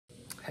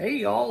Hey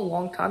y'all,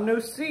 long time no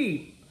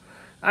see.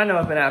 I know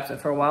I've been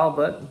absent for a while,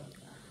 but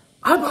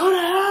I bought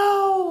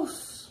a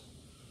house.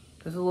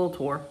 This is a little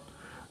tour.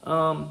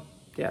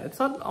 Yeah, it's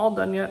not all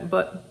done yet,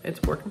 but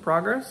it's work in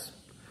progress.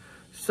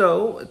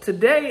 So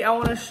today I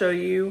want to show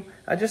you,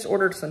 I just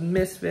ordered some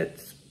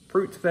Misfits,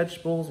 fruits,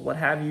 vegetables, what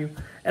have you,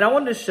 and I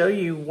wanted to show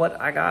you what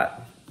I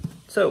got.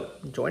 So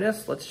join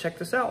us, let's check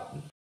this out.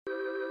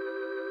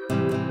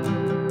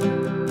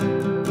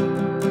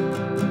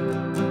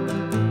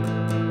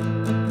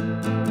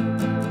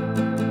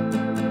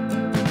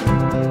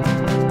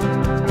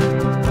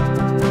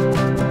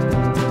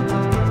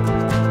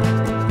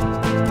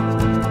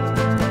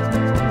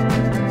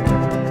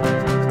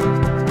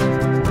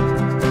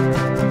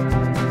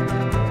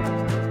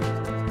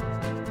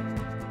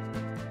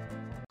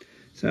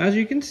 So as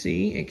you can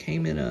see, it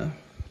came in a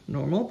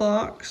normal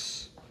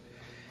box,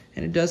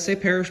 and it does say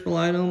perishable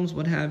items,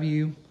 what have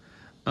you.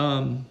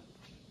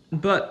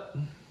 But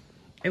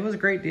it was a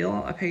great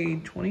deal. I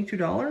paid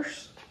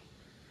 $22.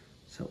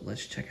 So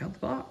let's check out the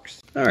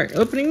box. All right,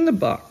 opening the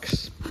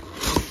box.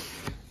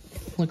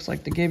 Looks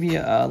like they give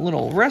you a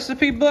little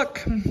recipe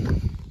book.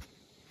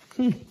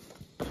 It's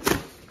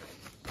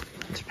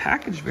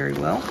packaged very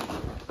well.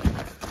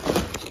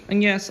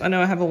 And yes, I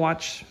know I have a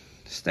watch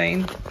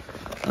stain.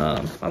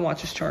 My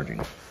watch is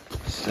charging.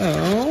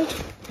 So,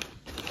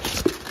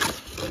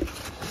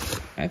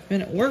 I've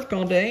been at work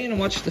all day and I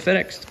watched the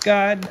FedEx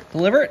guy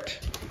deliver it.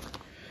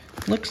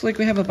 Looks like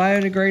we have a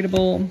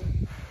biodegradable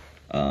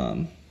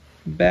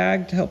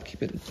bag to help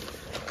keep it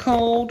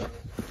cold.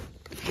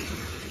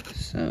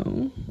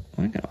 So,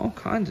 I got all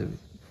kinds of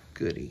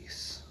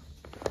goodies.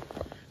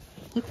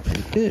 Look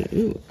pretty good.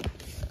 Ooh.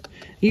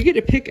 You get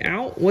to pick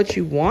out what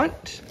you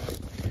want.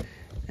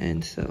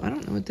 And so, I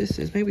don't know what this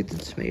is. Maybe the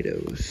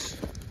tomatoes.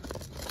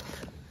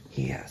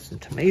 Yeah, some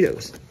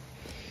tomatoes.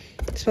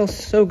 It smells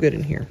so good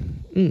in here.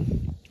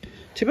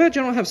 Too bad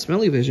you don't have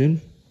smelly vision.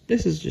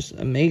 This is just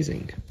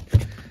amazing.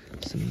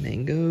 Some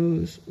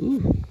mangoes.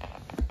 Ooh.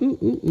 Ooh,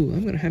 ooh, ooh.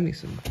 I'm going to have me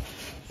some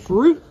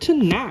fruit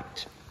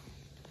tonight.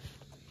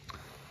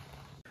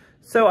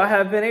 So I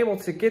have been able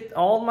to get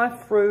all my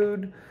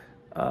fruit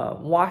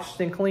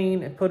washed and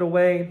clean and put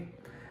away.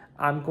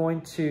 I'm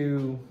going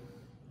to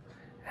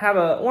have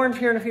an orange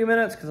here in a few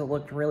minutes because it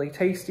looked really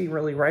tasty,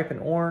 really ripe and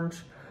orange.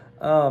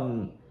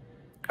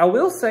 I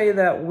will say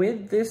that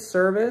with this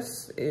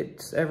service,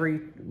 it's every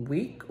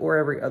week or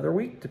every other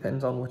week,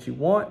 depends on what you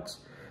want.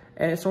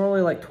 And it's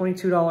normally like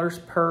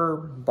 $22 per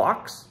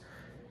box.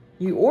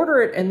 You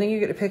order it and then you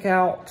get to pick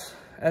out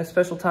at a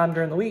special time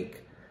during the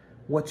week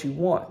what you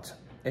want.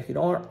 If you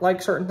don't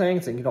like certain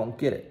things, then you don't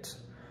get it.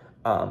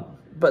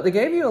 But they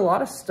gave you a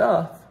lot of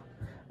stuff.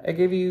 They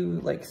gave you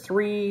like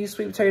 3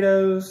 sweet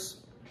potatoes,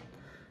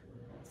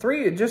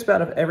 3 just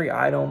about of every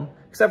item,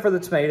 except for the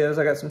tomatoes.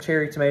 I got some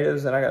cherry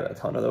tomatoes and I got a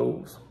ton of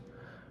those.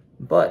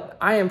 But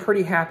I am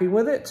pretty happy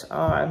with it.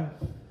 I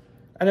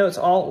know it's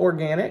all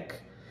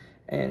organic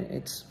and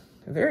it's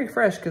very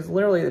fresh because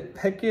literally they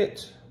pick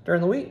it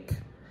during the week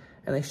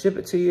and they ship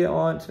it to you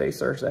on today's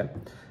Thursday.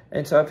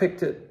 And so I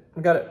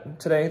got it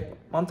today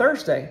on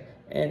Thursday,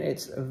 and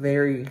it's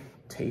very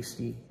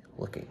tasty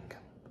looking.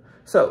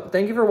 So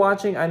thank you for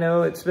watching. I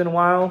know it's been a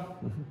while.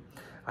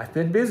 I've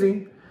been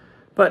busy.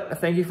 But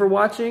thank you for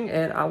watching,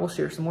 and I will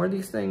share some more of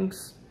these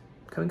things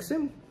coming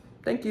soon.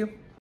 Thank you.